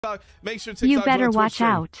Make sure TikTok. You better watch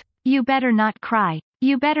out. You better not cry.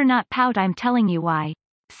 You better not pout. I'm telling you why.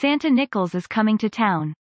 Santa Tnickelss is coming to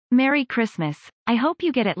town. Merry Christmas. I hope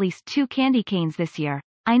you get at least 2 candy canes this year.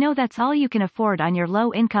 I know that's all you can afford on your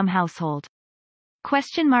low-income household.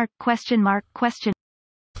 Question mark, question mark, question.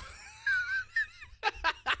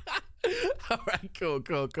 All right, cool.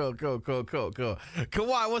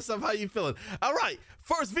 Kawhi, what's up? How you feeling? All right,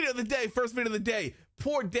 first video of the day.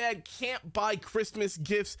 Poor dad can't buy Christmas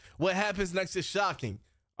gifts. What happens next is shocking.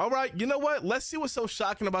 All right, you know what? Let's see what's so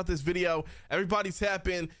shocking about this video. Everybody tap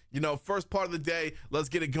in, first part of the day. Let's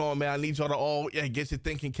get it going, man. I need y'all to all get your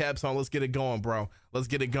thinking caps on. Let's get it going, bro. Let's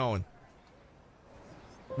get it going.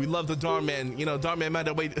 We love the Darn Man. Darn Man,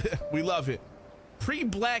 man, wait. We love it.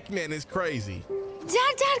 Pre-black man is crazy.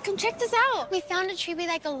 Dad, come check this out. We found a tree we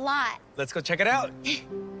like a lot. Let's go check it out.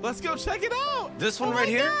 Let's go check it out. This one right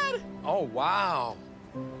here? God. Oh, wow.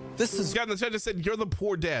 This is... Guy in the chat just said, you're the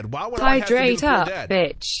poor dad. Why would I have to be the poor dad?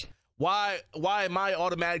 Bitch. Why am I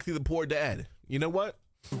automatically the poor dad? You know what?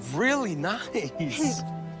 Really nice.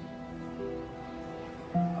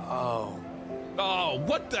 Oh,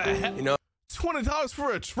 what the heck? $20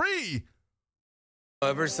 for a tree.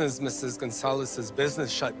 Ever since Mrs. Gonzalez's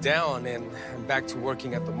business shut down and I'm back to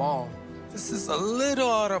working at the mall, this is a little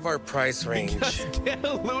out of our price range. Because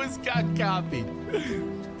Lewis got copied.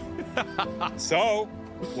 So,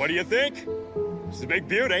 what do you think? She's a big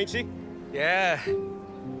beaut, ain't she? Yeah.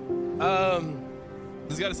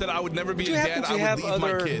 This guy said I would never be a dad. I would have leave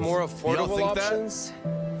my other kids. more affordable think options?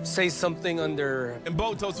 Say something under... And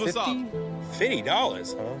Botos, what's up?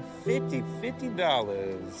 $50, huh?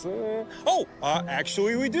 $50.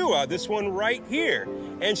 Actually we do. This one right here.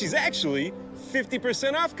 And she's actually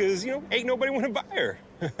 50% off because, ain't nobody want to buy her.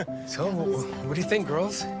 So, what do you think,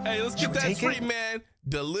 girls? Hey, let's get that free, man.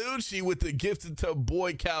 Delucci with the gifted to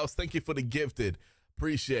Boy Cows. Thank you for the gifted.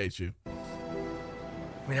 Appreciate you. I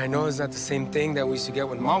mean, I know it's not the same thing that we used to get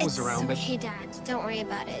when Mom was around, but... Hey, Dad, don't worry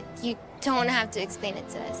about it. You don't have to explain it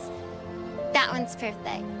to us. That one's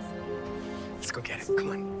perfect. Let's go get it.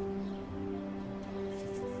 Come on.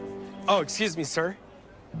 Oh, excuse me, sir.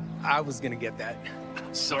 I was gonna get that.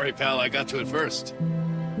 Sorry, pal. I got to it first.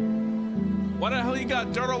 Why the hell you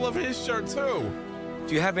got dirt all over his shirt, too?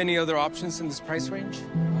 Do you have any other options in this price range?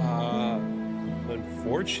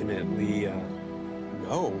 Unfortunately,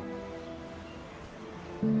 no.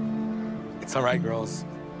 It's all right, girls.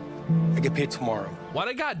 I get paid tomorrow. Why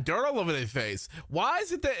they got dirt all over their face? Why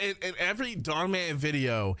is it that in every Darn Man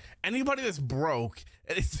video, anybody that's broke,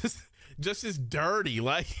 and it's just as dirty?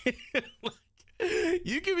 Like,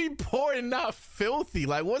 you can be poor and not filthy.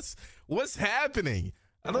 Like, what's happening?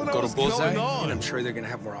 I don't know what's going on. And I'm sure they're gonna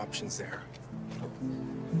have more options there.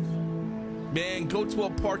 Man, go to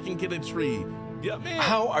a park and get a tree. Yeah, man.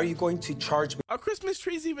 How are you going to charge me? Are Christmas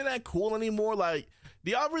trees even that cool anymore? Like,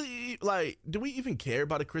 do y'all really, do we even care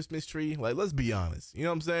about a Christmas tree? Like, let's be honest. You know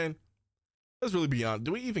what I'm saying? Let's really be honest.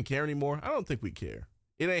 Do we even care anymore? I don't think we care.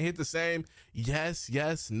 It ain't hit the same.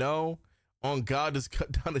 Yes, no. On God, just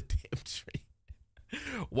cut down a damn tree.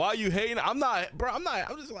 Why you hating? I'm not, bro. I'm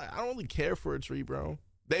just like, I don't really care for a tree, bro.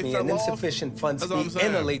 They fell off. Insufficient funds fee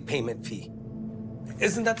and a late payment fee.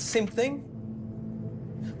 Isn't that the same thing?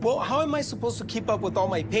 Well, how am I supposed to keep up with all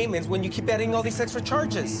my payments when you keep adding all these extra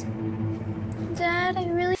charges? Dad, I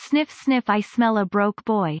really... Sniff, sniff, I smell a broke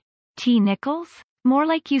boy. Tnickelss? More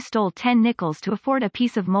like you stole 10 nickels to afford a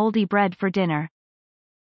piece of moldy bread for dinner.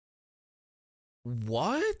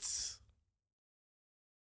 What?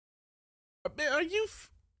 Man, are you...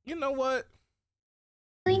 You know what?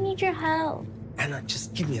 I really need your help. Anna,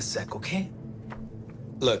 just give me a sec, okay?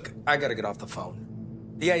 Look, I gotta get off the phone.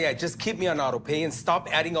 Yeah, just keep me on auto pay and stop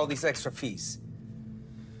adding all these extra fees.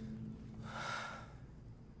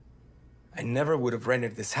 I never would have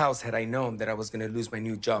rented this house had I known that I was gonna lose my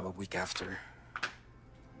new job a week after.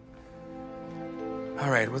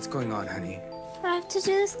 All right, what's going on, honey? I have to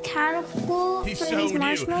do this catapult He for showed these you.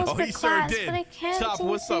 marshmallows Oh, for he sure class, did. but I can't Chop, seem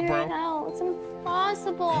to what's up, figure bro? it out. It's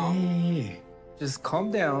impossible. Hey, just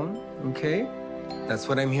calm down, okay? That's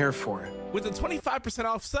what I'm here for. With the 25%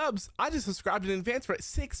 off subs, I just subscribed in advance for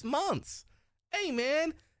 6 months. Hey,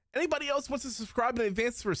 man. Anybody else wants to subscribe in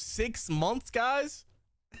advance for 6 months, guys?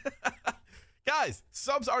 Guys,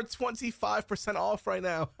 subs are 25% off right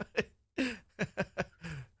now.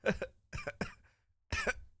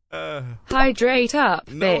 Hydrate up,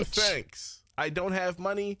 No bitch. thanks. I don't have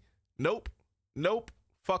money. Nope.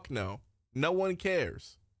 Fuck no. No one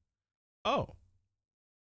cares. Oh.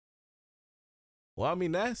 Well, I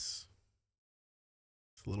mean, it's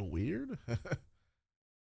a little weird.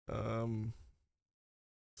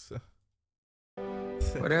 So.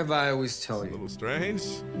 What have I always tell A you? little strange.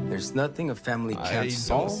 There's nothing a family I can't don't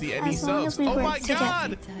solve. see any As long subs. as we Oh work my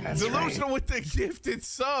God! together. That's Delusional right. with the gifted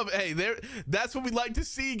sub. Hey, there. That's what we like to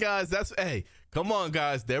see, guys. That's hey. Come on,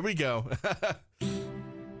 guys. There we go.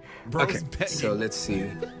 Bro's Okay, begging. so let's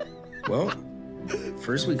see. Well,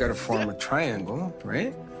 first we gotta form a triangle,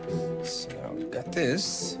 right? So we got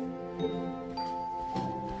this.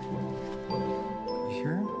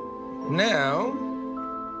 Here. Now,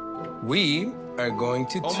 we are going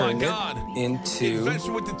to Oh my turn God! it into...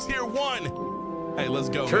 Adventure with the tier 1. Hey, let's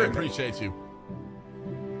go, Turn man. it. Appreciate you.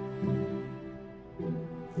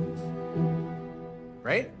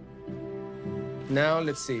 Right? Now,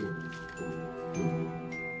 let's see.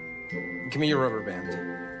 Give me your rubber band.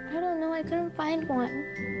 I don't know. I couldn't find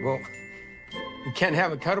one. Well, you can't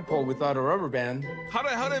have a catapult without a rubber band. How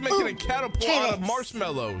they making a catapult out of Tnickelss.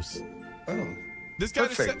 marshmallows? Oh, This guy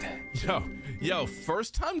perfect. just said, yo,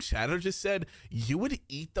 first time chatter just said you would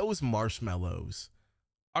eat those marshmallows.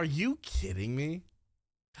 Are you kidding me?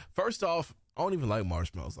 First off, I don't even like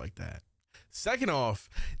marshmallows like that. Second off,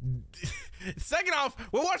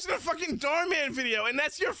 we're watching a fucking Darman video, and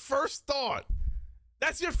that's your first thought.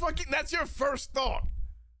 That's your first thought.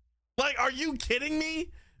 Like, are you kidding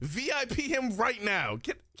me? VIP him right now.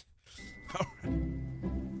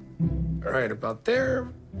 All right, about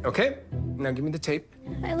there. Okay, now give me the tape.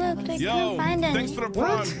 I looked. I Yo, couldn't find any. thanks for the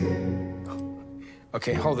prime.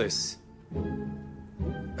 Okay, hold this. All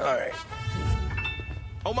right.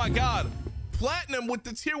 Oh my God, platinum with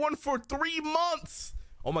the tier 1 for 3 months.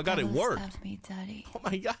 Oh my God, it worked. Oh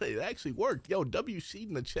my God, it actually worked. Yo, WC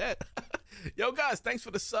in the chat. Yo, guys, thanks for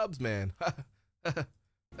the subs, man.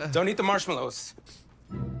 Don't eat the marshmallows.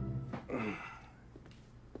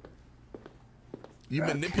 You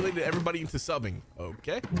manipulated everybody into subbing.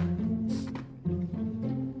 Okay.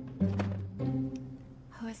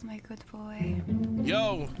 Who is my good boy?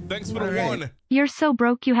 Yo, thanks for the All right. 1. You're so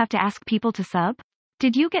broke you have to ask people to sub?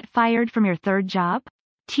 Did you get fired from your third job?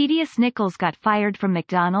 Tnickelss got fired from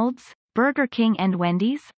McDonald's, Burger King and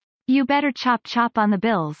Wendy's? You better chop on the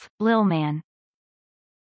bills, lil man.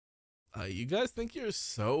 You guys think you're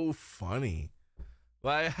so funny.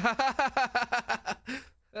 Like,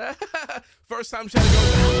 first time chat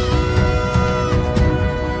goes.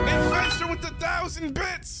 Adventure with 1,000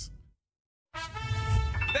 bits.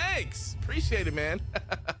 Thanks. Appreciate it, man.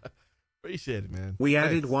 Appreciate it, man. We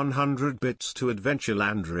added Thanks. 100 bits to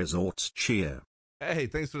Adventureland Resorts cheer. Hey,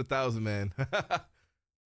 thanks for the 1,000, man.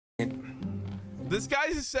 This guy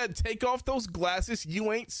just said, take off those glasses.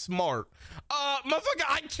 You ain't smart. Motherfucker,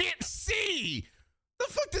 I can't see. The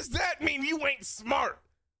fuck does that mean? You ain't smart.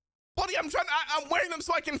 Buddy, I'm wearing them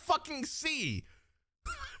so I can fucking see.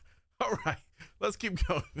 All right, let's keep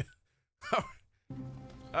going.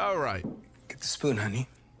 All right. Get the spoon, honey.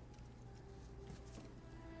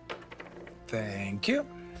 Thank you.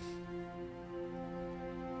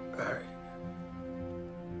 All right.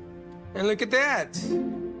 And look at that.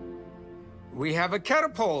 We have a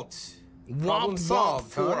catapult. Problem Womp womp,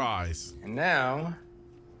 solved, 4 huh? eyes. And now,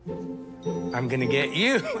 I'm gonna get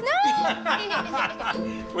you.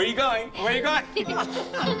 Where you going? Where you going?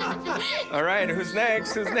 All right, who's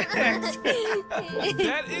next? Who's next?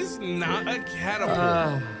 That is not a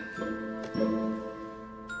catapult.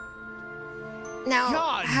 Now,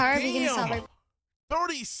 God how are we gonna damn. solve our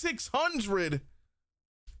 3,600.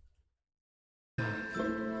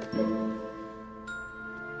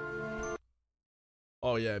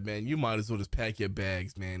 Oh yeah, man. You might as well just pack your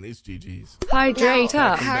bags, man. It's GG's. Hydrate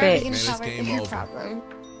now, up, how are we bitch. gonna Man, solve it's our game hair over. problem?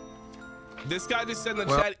 This guy just said in the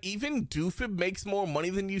Well- chat, even Doofib makes more money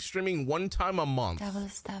than you streaming 1 time a month. Devil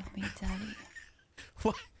stab me, daddy.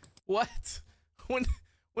 What? What? When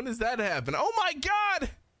does that happen? Oh my God!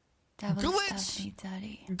 Devil Glitch. stab me,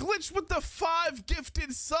 daddy. Glitch with the 5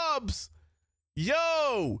 gifted subs.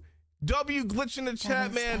 Yo, W Glitch in the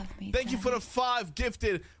chat, man. stuff me, Thank you for the daddy. 5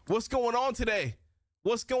 gifted. What's going on today?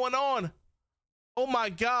 What's going on? Oh my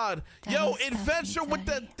God. Yo, Devil stuff me, adventure with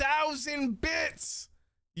the daddy. 1,000 bits.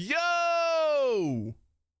 Yo.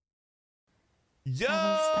 stuff me,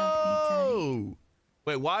 Yo.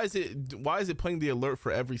 Wait, why is it playing the alert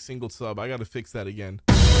for every single sub? I gotta fix that again.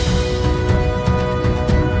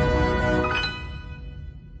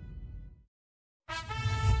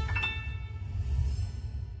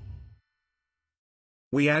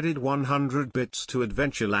 We added 100 bits to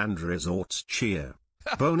Adventureland Resorts cheer.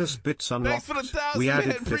 Bonus bits Thanks unlocked. for the 1,000, We man.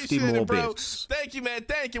 added 50 Appreciate more it, bro. bits. Thank you, man.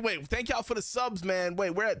 Thank you. Wait, thank y'all for the subs, man. Wait,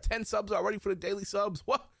 we're at 10 subs already for the daily subs.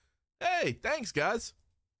 What? Hey, thanks, guys.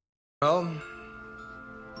 Well,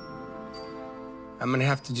 I'm gonna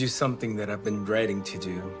have to do something that I've been dreading to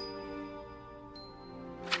do.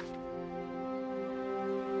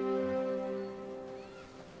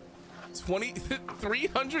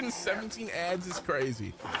 317 ads is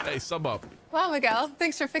crazy. Hey, sub up. Wow, Miguel,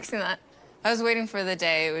 thanks for fixing that. I was waiting for the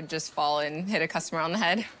day it would just fall and hit a customer on the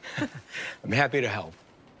head. I'm happy to help.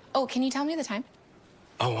 Oh, can you tell me the time?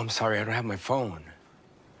 Oh, I'm sorry, I don't have my phone.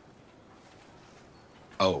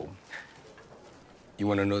 Oh. You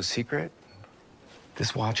want to know the secret?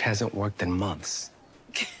 This watch hasn't worked in months.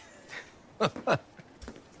 W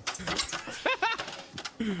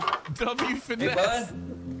finesse. Hey, bud.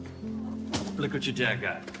 Look what your dad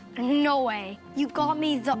got. No way. You got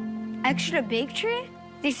me the extra big tree?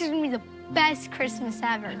 This is gonna be the best Christmas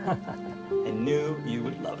ever. I knew you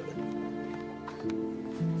would love it.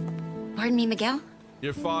 Pardon me, Miguel?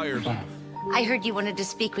 You're fired. I heard you wanted to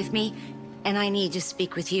speak with me, and I need to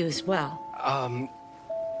speak with you as well.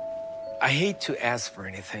 I hate to ask for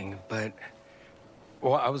anything, but,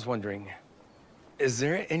 well, I was wondering, is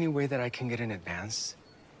there any way that I can get in advance?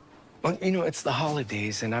 Well, you know, it's the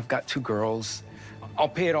holidays, and I've got 2 girls. I'll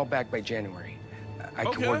pay it all back by January. I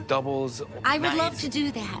can work doubles. I would love to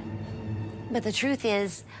do that. But the truth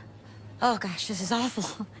is, oh gosh, this is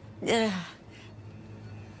awful.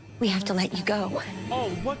 We have to let you go. Oh,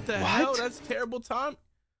 what the hell? That's terrible time.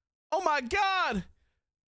 Oh my God.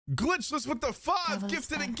 Glitchless with the 5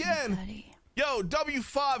 gifted again. Yo,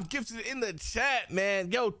 W5 gifted in the chat,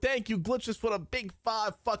 man. Yo, thank you, Glitchless, for the big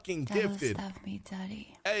 5 fucking gifted. Me,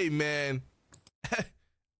 Daddy. Hey, man.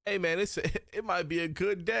 Hey, man, it might be a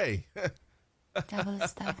good day. Devil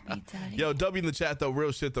stab me, Daddy. Yo, W in the chat, though.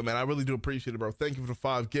 Real shit, though, man. I really do appreciate it, bro. Thank you for the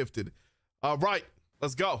 5 gifted. All right,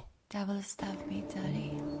 let's go. Devil stab me,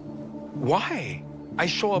 Daddy. Why? I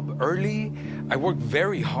show up early. I work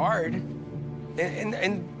very hard.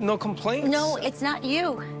 And no complaints. No, it's not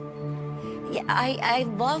you. Yeah, I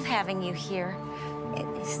love having you here.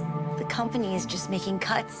 The company is just making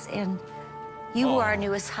cuts, and you are our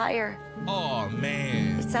newest hire. Oh,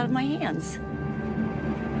 man. It's out of my hands.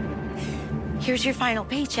 Here's your final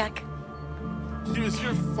paycheck. Here's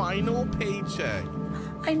your final paycheck.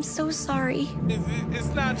 I'm so sorry.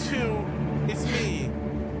 It's not you. It's me.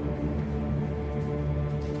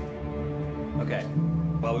 Okay,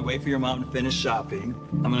 while we wait for your mom to finish shopping,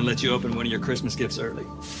 I'm gonna let you open one of your Christmas gifts early.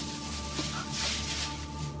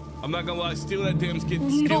 I'm not gonna lie, steal that damn skit.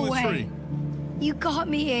 Steal the tree. You got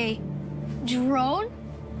me a drone?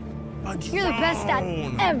 You're the best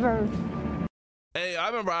dad ever. Hey, I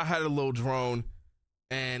remember I had a little drone,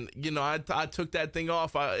 and you know, I took that thing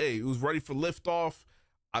off. It was ready for liftoff.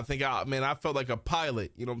 I think I felt like a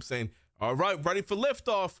pilot. You know what I'm saying? All right, ready for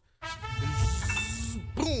liftoff.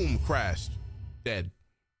 Boom, crashed, dead.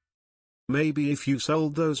 Maybe if you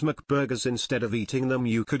sold those McBurgers instead of eating them,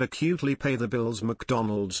 you could acutely pay the bills.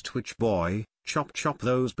 McDonald's Twitch boy, chop chop,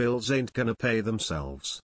 those bills ain't gonna pay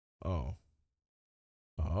themselves. Oh,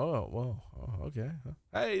 well, okay.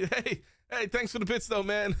 Hey, thanks for the bits though,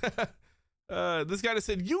 man. This guy that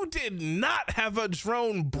said, you did not have a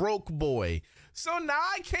drone, broke boy. So now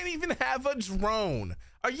I can't even have a drone.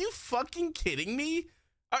 Are you fucking kidding me?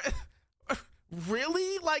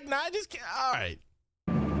 Really? Like, now I just can't. All right.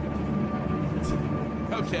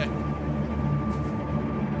 Okay.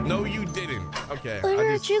 No, you didn't. Okay.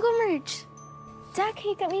 Order a Jugo merch. Dad,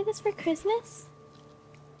 can you get me this for Christmas?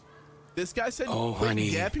 This guy said, oh, quit honey,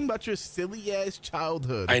 yapping about your silly ass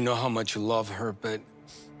childhood. I know how much you love her, but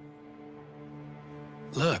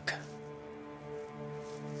look.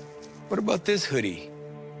 What about this hoodie?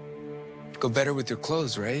 Go better with your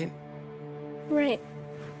clothes, right? Right.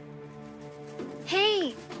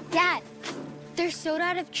 Hey, Dad. They're sold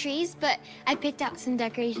out of trees, but I picked out some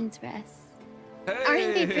decorations for us. Hey.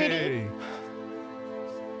 Aren't they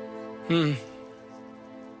pretty?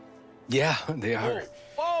 Yeah, they are.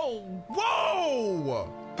 Whoa!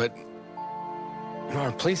 But, you know,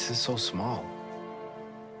 our place is so small.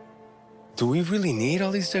 Do we really need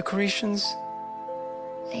all these decorations?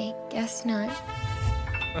 I guess not.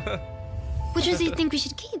 Which ones do you think we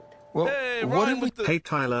should keep? Well, Hey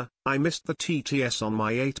Tyler, I missed the TTS on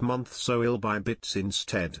my 8-month, so I'll buy bits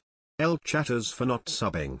instead. L chatters for not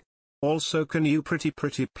subbing. Also, can you pretty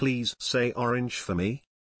please say orange for me?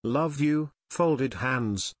 Love you. Folded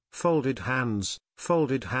hands, folded hands,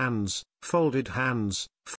 folded hands, folded hands.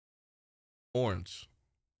 Orange.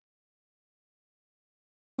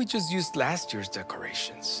 We just used last year's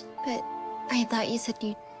decorations. But I thought you said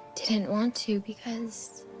you didn't want to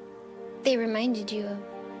because they reminded you of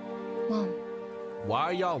Mom. Why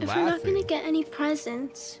are y'all laughing? If we're not gonna get any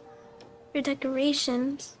presents or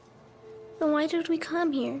decorations, then why did we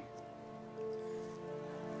come here?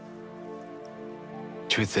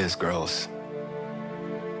 Truth is, girls,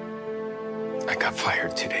 I got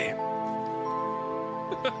fired today.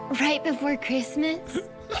 Right before Christmas?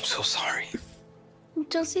 I'm so sorry.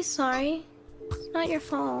 Don't say sorry. It's not your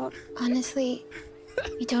fault. Honestly,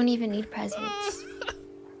 we don't even need presents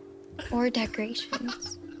or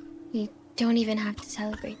decorations. We don't even have to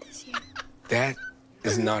celebrate this year. That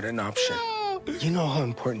is not an option. You know how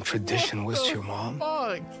important tradition was to your mom?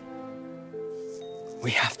 Fuck.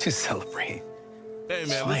 We have to celebrate. Hey,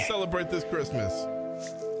 man, let's celebrate this Christmas.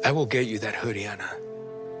 I will get you that hoodie, Anna.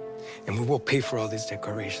 And we will pay for all these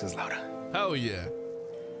decorations, Laura. Hell yeah.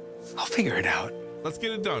 I'll figure it out. Let's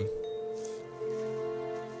get it done.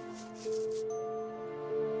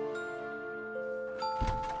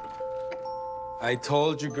 I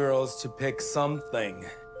told you girls to pick something.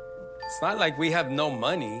 It's not like we have no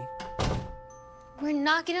money. We're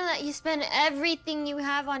not gonna let you spend everything you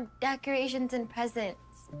have on decorations and presents.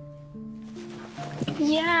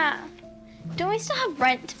 Yeah. Don't we still have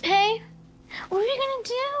rent to pay? What are we gonna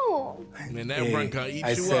do? Man, that rent gonna eat you up.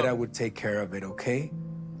 I said I would take care of it, okay?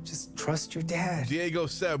 Just trust your dad. Diego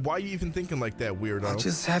said, why are you even thinking like that, weirdo? I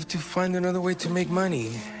just have to find another way to make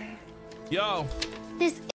money. Yo.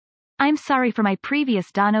 I'm sorry for my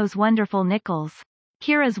previous Dono's wonderful Tnickelss.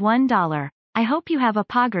 Here is $1. I hope you have a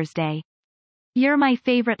poggers day. You're my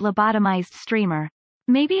favorite lobotomized streamer.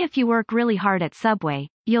 Maybe if you work really hard at Subway,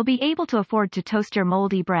 you'll be able to afford to toast your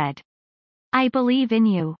moldy bread. I believe in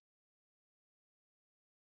you.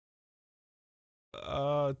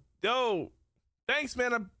 Yo, thanks,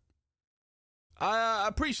 man. I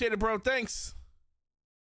appreciate it, bro. Thanks.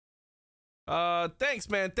 Thanks,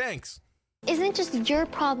 man. Thanks. Isn't just your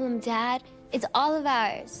problem, Dad. It's all of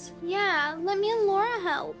ours. Yeah, let me and Laura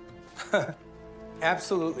help.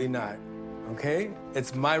 Absolutely not, okay?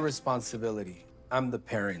 It's my responsibility. I'm the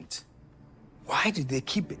parent. Why do they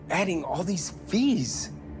keep adding all these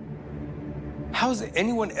fees? How is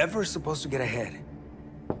anyone ever supposed to get ahead?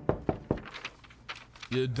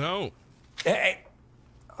 You don't. Hey,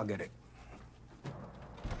 I'll get it.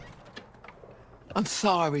 I'm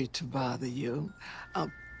sorry to bother you,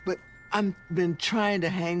 but I've been trying to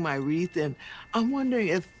hang my wreath, and I'm wondering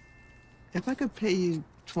if I could pay you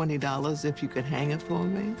 $20 if you could hang it for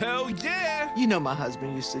me. Hell yeah! You know my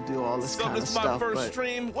husband used to do all this kind of stuff. This is my first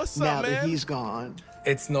stream. What's up, now man? that he's gone.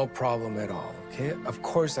 It's no problem at all, okay? Of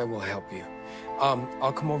course I will help you.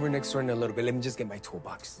 I'll come over next door in a little bit. Let me just get my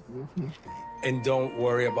toolbox. And don't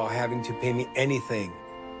worry about having to pay me anything.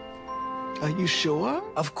 Are you sure?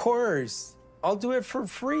 Of course. I'll do it for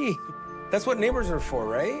free. That's what neighbors are for,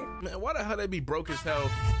 right? Man, why the hell they be broke as hell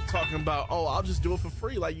talking about, oh, I'll just do it for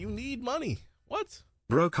free? Like, you need money. What?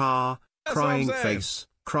 Broke car, That's crying what I'm saying. face,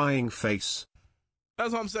 crying face.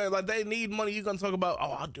 That's what I'm saying. Like, they need money. You're gonna talk about,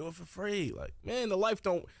 oh, I'll do it for free. Like, man, the life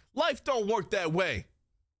don't work that way.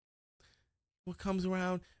 What comes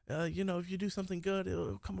around, you know, if you do something good,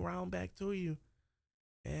 it'll come around back to you.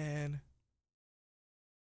 And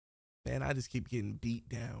man, I just keep getting beat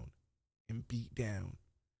down and beat down.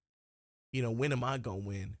 You know, when am I gonna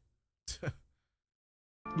win?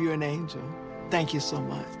 You're an angel. Thank you so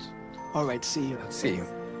much. All right, see you. See you.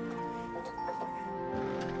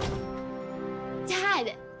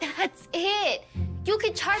 Dad, that's it. You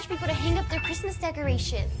could charge people to hang up their Christmas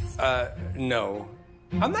decorations. No.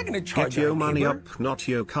 I'm not gonna charge Get your our money neighbor. up, not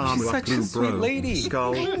your karma She's up, such a blue sweet bro. lady.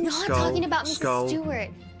 Skull, I'm not skull, talking about Mrs. skull. Stewart.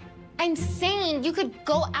 I'm saying you could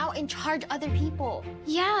go out and charge other people.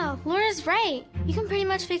 Yeah, Laura's right. You can pretty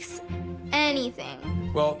much fix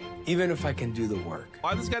anything. Well, even if I can do the work.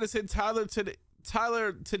 I just gotta say, Tyler,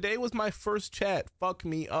 today was my first chat. Fuck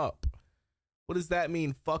me up. What does that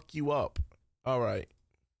mean? Fuck you up. All right.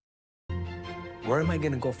 Where am I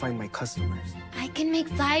gonna go find my customers? I can make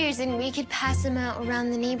flyers and we could pass them out around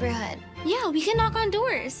the neighborhood. Yeah, we can knock on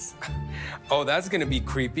doors. Oh, that's gonna be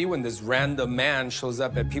creepy when this random man shows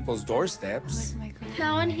up at people's doorsteps.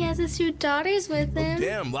 Now when he has his 2 daughters with him.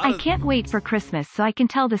 Damn, I can't wait for Christmas so I can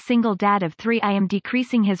tell the single dad of 3 I am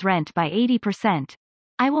decreasing his rent by 80%.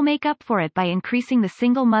 I will make up for it by increasing the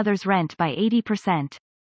single mother's rent by 80%.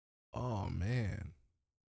 Oh man,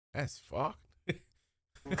 that's fucked.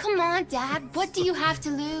 Come on, Dad. What do you have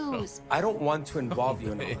to lose? I don't want to involve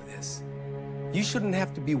you in all of this. You shouldn't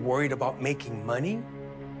have to be worried about making money.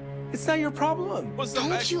 It's not your problem. What's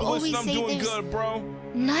Don't up, you always I'm say doing there's good, bro.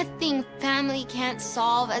 Nothing family can't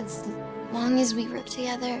solve as long as we work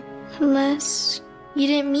together. Unless you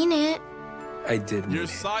didn't mean it. I did mean Your it.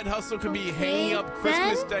 side hustle could be hanging up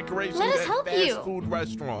Christmas then decorations let us at help fast you. food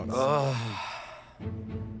restaurants.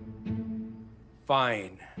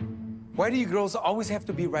 Fine. Why do you girls always have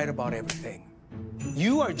to be right about everything?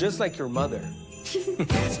 You are just like your mother.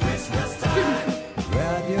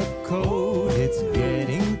 Grab your coat, it's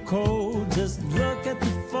getting cold. Just look at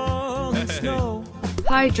the falling snow.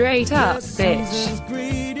 Hydrate up, bitch.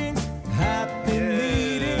 Greetings, happy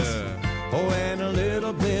meetings. Oh, and a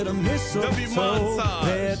little bit of mistletoe.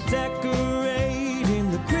 They're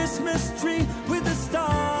decorating the Christmas tree with a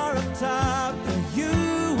star up top for you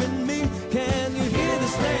and me. Can you hear the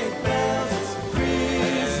sleigh bells? It's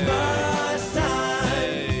Christmas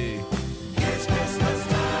time. It's Christmas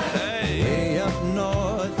time. Way up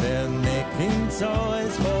north, they're making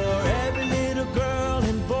toys for every little girl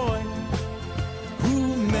and boy.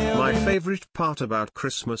 My favorite part about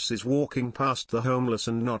Christmas is walking past the homeless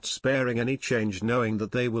and not sparing any change, knowing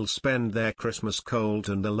that they will spend their Christmas cold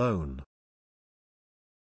and alone.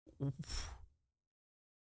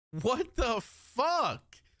 What the fuck?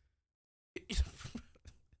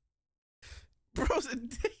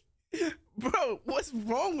 Bro, what's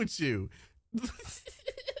wrong with you?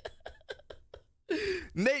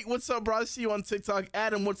 Nate, what's up, bro? I see you on TikTok.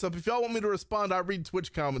 Adam, what's up? If y'all want me to respond, I read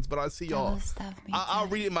Twitch comments, but I see y'all. I'll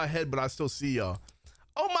read it in my head, but I still see y'all.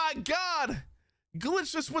 Oh my God!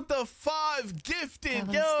 Glitchless with the 5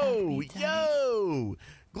 gifted. Yo.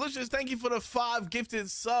 Glitchless, thank you for the 5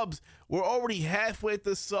 gifted subs. We're already halfway at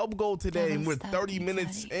the sub goal today, and we're 30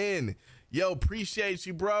 minutes in. Yo, appreciate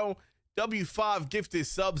you, bro. W5 gifted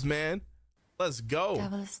subs, man. Let's go.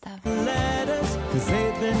 Letters, 'cause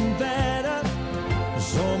they've been better.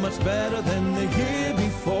 So much better than the year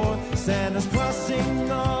before. Santa's crossing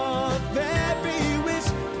off every wish.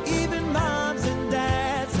 Even moms and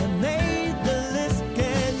dads have made the list.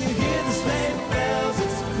 Can you hear the sleigh bells?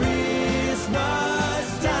 It's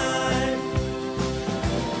Christmas time.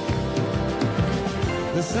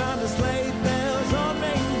 The sound of sleigh bells on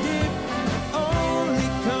reindeer only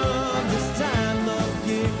come this time of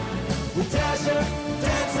year. With Dasher,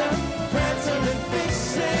 Dancer, Prancer, and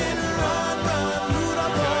Vixen, run, run.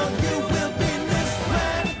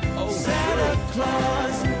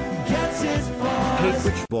 Hey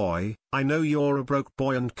Twitch boy, I know you're a broke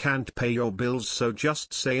boy and can't pay your bills, so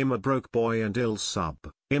just say I'm a broke boy and I'll sub.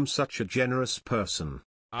 I'm such a generous person.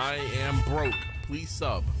 I am broke. Please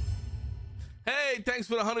sub. Hey, thanks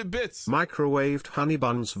for the 100 bits. Microwaved honey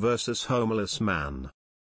buns versus homeless man.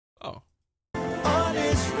 Oh. On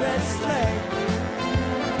his red sleigh,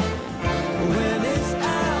 when it's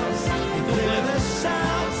ours, he clear the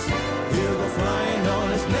shouts. He'll go flying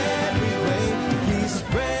on his merry way. He's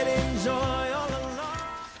spreading joy all along.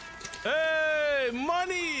 Hey,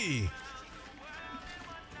 money!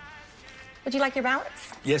 Would you like your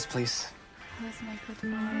balance? Yes, please. Where's my good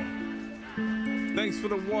boy? Thanks for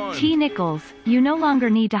the 1. Tnickelss, you no longer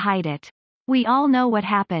need to hide it. We all know what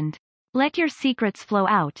happened. Let your secrets flow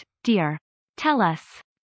out, dear. Tell us.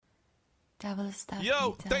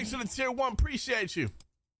 Yo, thanks for the tier 1. Appreciate you.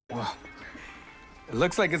 Wow. It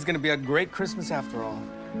looks like it's gonna be a great Christmas after all.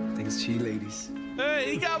 Thanks to you ladies.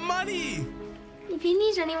 Hey, he got money. If you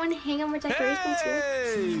need anyone to hang on with decorations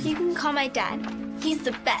here, you can call my dad. He's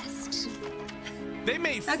the best. They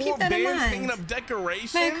made 4 bands hanging up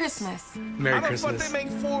decorations. Merry Christmas. Merry Christmas. How the fuck they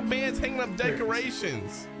make 4 bands hanging up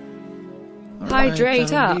decorations?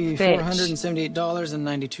 Hydrate up, bitch.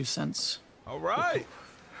 $478.92. All right.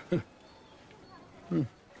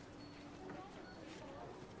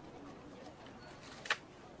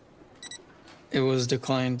 It was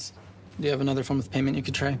declined. Do you have another form of payment you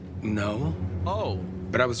could try? No. Oh.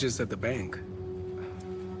 But I was just at the bank.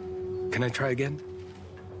 Can I try again?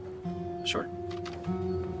 Sure.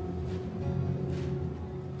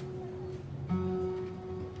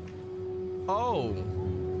 Oh.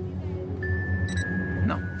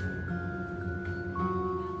 No.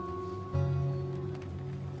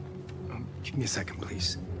 Give me a second,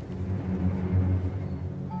 please.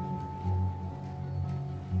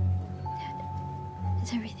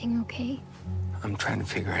 Is everything okay? I'm trying to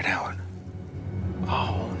figure it out.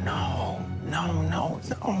 Oh, no. No.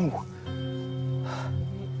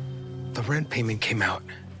 The rent payment came out.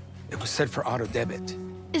 It was set for auto debit.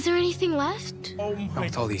 Is there anything left? Oh Not my.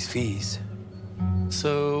 with all these fees.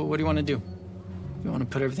 So, what do you want to do? You want to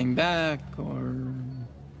put everything back, or...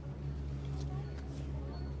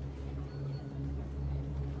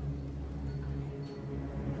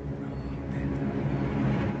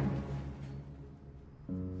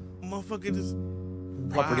 Motherfucker just.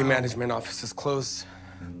 Property Wow. management office is closed.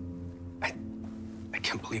 I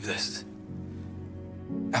can't believe this.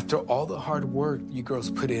 After all the hard work you girls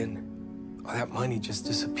put in, all that money just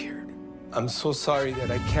disappeared. I'm so sorry that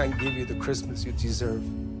I can't give you the Christmas you deserve.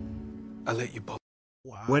 I let you both.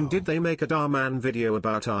 Wow. When did they make a Darman video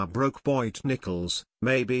about our broke boy Tnickelss?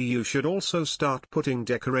 Maybe you should also start putting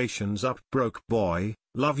decorations up, broke boy.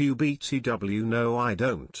 Love you BTW. No, I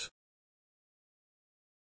don't.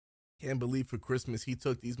 Can't believe for Christmas he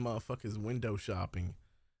took these motherfuckers window shopping.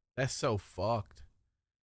 That's so fucked.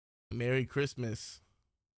 Merry Christmas.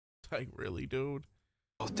 Like, really, dude?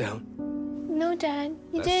 Both down. No, Dad,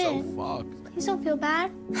 you That's didn't. so fucked. Please don't feel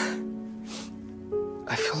bad.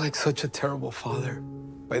 I feel like such a terrible father.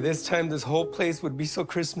 By this time, this whole place would be so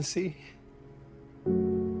Christmassy.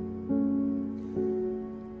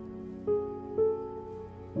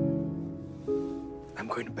 I'm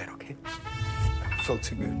going to bed, okay? I feel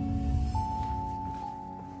too good.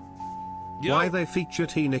 Why they feature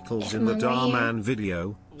Tnickelss in the Darman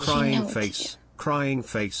video? Crying face, crying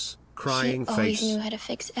face, crying He always face. knew how to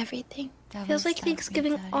fix everything. Feels like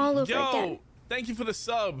Thanksgiving all over Yo, again. thank you for the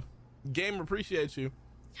sub. Game appreciates you.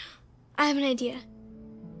 I have an idea.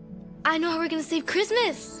 I know how we're gonna save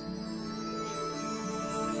Christmas.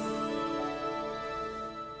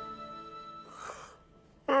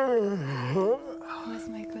 Where's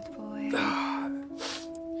my good boy?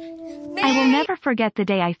 I will never forget the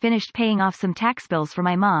day I finished paying off some tax bills for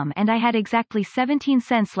my mom and I had exactly 17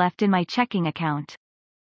 cents left in my checking account.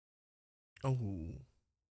 Oh.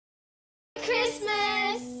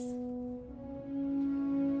 Christmas!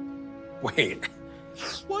 Wait.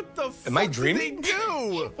 What the fuck Am I did dreaming? they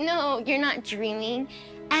do? No, you're not dreaming.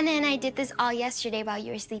 And then I did this all yesterday while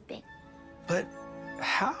you were sleeping. But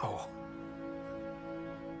how?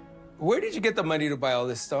 Where did you get the money to buy all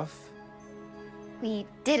this stuff? We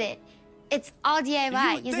did it. It's all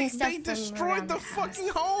DIY, using stuff They from destroyed around the fucking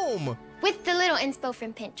home. with the little inspo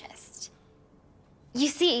from Pinterest. You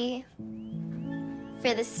see,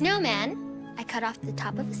 for the snowman, I cut off the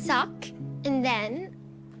top of a sock, and then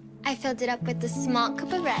I filled it up with a small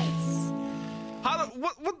cup of rice.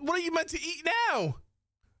 What are you meant to eat now?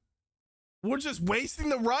 We're just wasting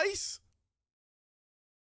the rice?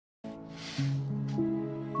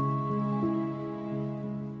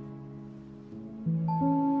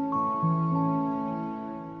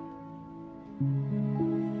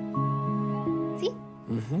 See?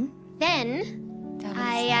 Mm-hmm. Then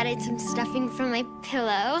I added some stuffing from my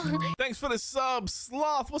pillow. Thanks for the sub,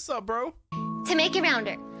 Sloth. What's up, bro? To make it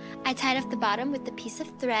rounder, I tied off the bottom with a piece of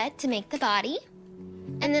thread to make the body,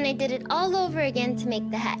 and then I did it all over again to make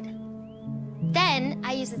the head. Then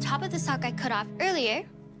I used the top of the sock I cut off earlier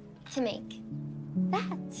to make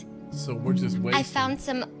that. So we're just wasting. I found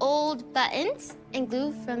some old buttons and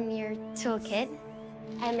glue from your toolkit,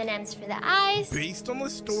 M&Ms for the eyes, Based on the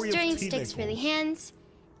story of stirring T. sticks for the Nickelss. hands,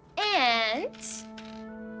 and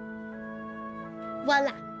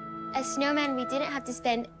voila, a snowman we didn't have to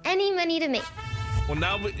spend any money to make. Well,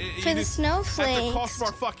 now For you the just have to snowflakes, cost for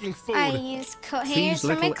our fucking food. I used coat hangers These from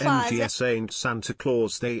my little closet. MGS ain't Santa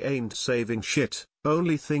Claus, they ain't saving shit.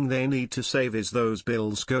 Only thing they need to save is those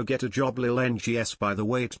bills. Go get a job, lil NGS. By the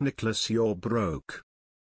way, Tnickelss, you're broke.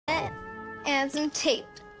 And some tape.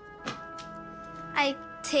 I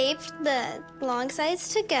taped the long sides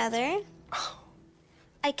together.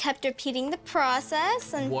 I kept repeating the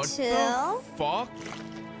process until What the fuck?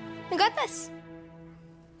 I got this.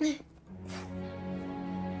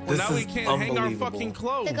 Well, now we is can't hang our unbelievable. fucking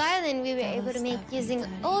clothes. The garland we were able to make using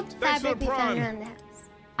old Thanks for fabric the we found prime. around the house.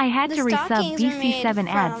 I had The to resub stockings are made BC7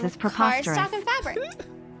 ads from as preposterous. cardstock and fabric.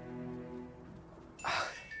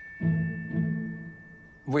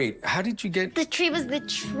 Wait, how did you get... The tree was the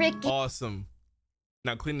tricky. Awesome.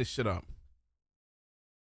 Now clean this shit up.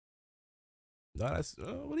 No, that's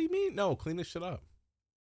what do you mean? No, clean this shit up.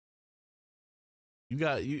 You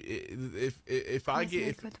got you. If I Where's my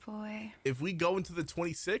get good boy? if we go into the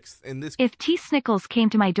 26th and this If T. Snickles came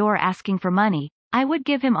to my door asking for money, I would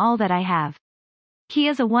give him all that I have. He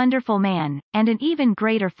is a wonderful man, and an even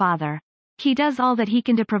greater father. He does all that he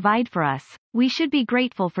can to provide for us. We should be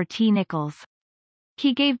grateful for T. Nickelss.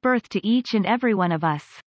 He gave birth to each and every one of us.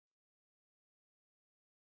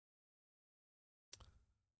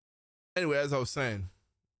 anyway, as I was saying,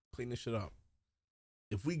 clean this shit up.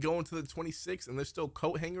 If we go into the 26th and there's still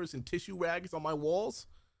coat hangers and tissue rags on my walls,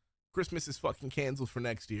 Christmas is fucking canceled for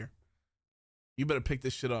next year. You better pick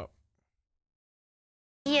this shit up.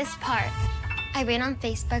 Easiest part. I ran on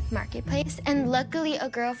Facebook Marketplace, and luckily a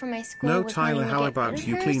girl from my school No, was Tyler, wanting to how get about rid of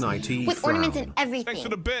you hers clean IT with ornaments and frown? everything. Thanks for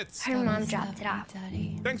the bits. Her mom dropped it off.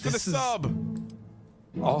 Thanks for This the is- sub.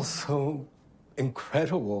 Also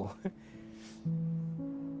incredible.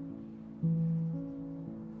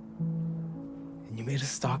 And you made a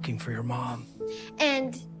stocking for your mom.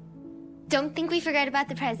 And don't think we forgot about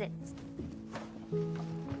the presents.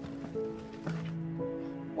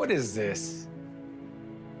 What is this?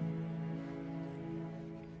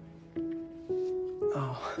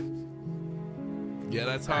 Oh. Yeah,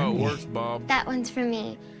 that's how it works, Bob. That one's for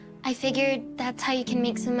me. I figured that's how you can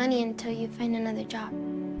make some money until you find another job.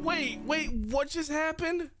 Wait, what just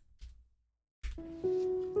happened?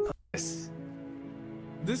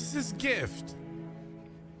 This is his gift.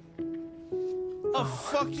 A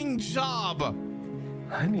fucking job.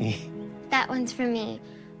 Honey. That one's for me.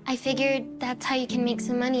 I figured that's how you can make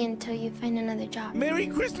some money until you find another job. Merry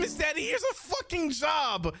Christmas, Daddy. Here's a fucking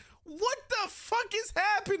job. What the fuck is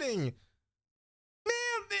happening?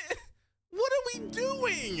 Man, what are we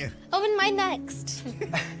doing? Open mine next.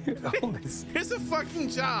 Here's a fucking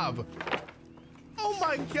job. Oh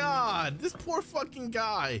my God. This poor fucking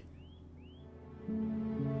guy.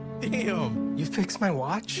 Damn. You fixed my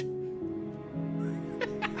watch?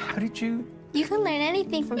 How did you? You can learn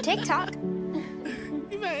anything from TikTok.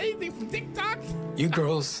 You learn anything from TikTok? You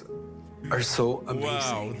girls are so amazing.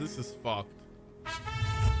 Wow, this is fucked.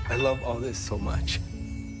 I love all this so much.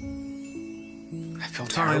 I feel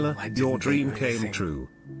Tyler, terrible. your dream came true.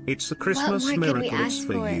 It's a Christmas What more could we miracle. It's ask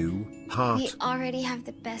for for? you, heart. We already have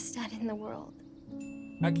the best dad in the world.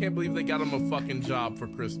 I can't believe they got him a fucking job for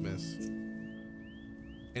Christmas.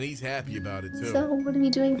 And he's happy about it too. So, what are we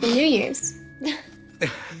doing for New Year's?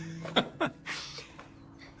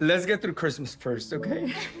 Let's get through Christmas first,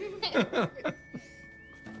 okay?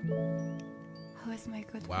 Who is my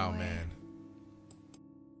good Wow, boy? man.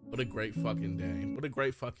 What a great fucking day. What a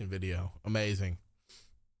great fucking video. Amazing.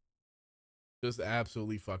 Just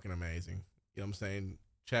absolutely fucking amazing. You know what I'm saying?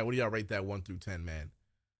 Chad, what do y'all rate that 1 through 10, man?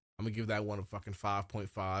 I'm gonna give that one a fucking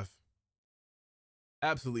 5.5.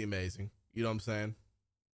 Absolutely amazing. You know what I'm saying?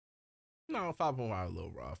 No, 5.5 a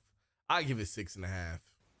little rough. I give it 6.5.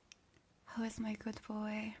 Who is my good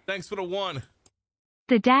boy? Thanks for the 1.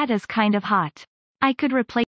 The dad is kind of hot. I could replace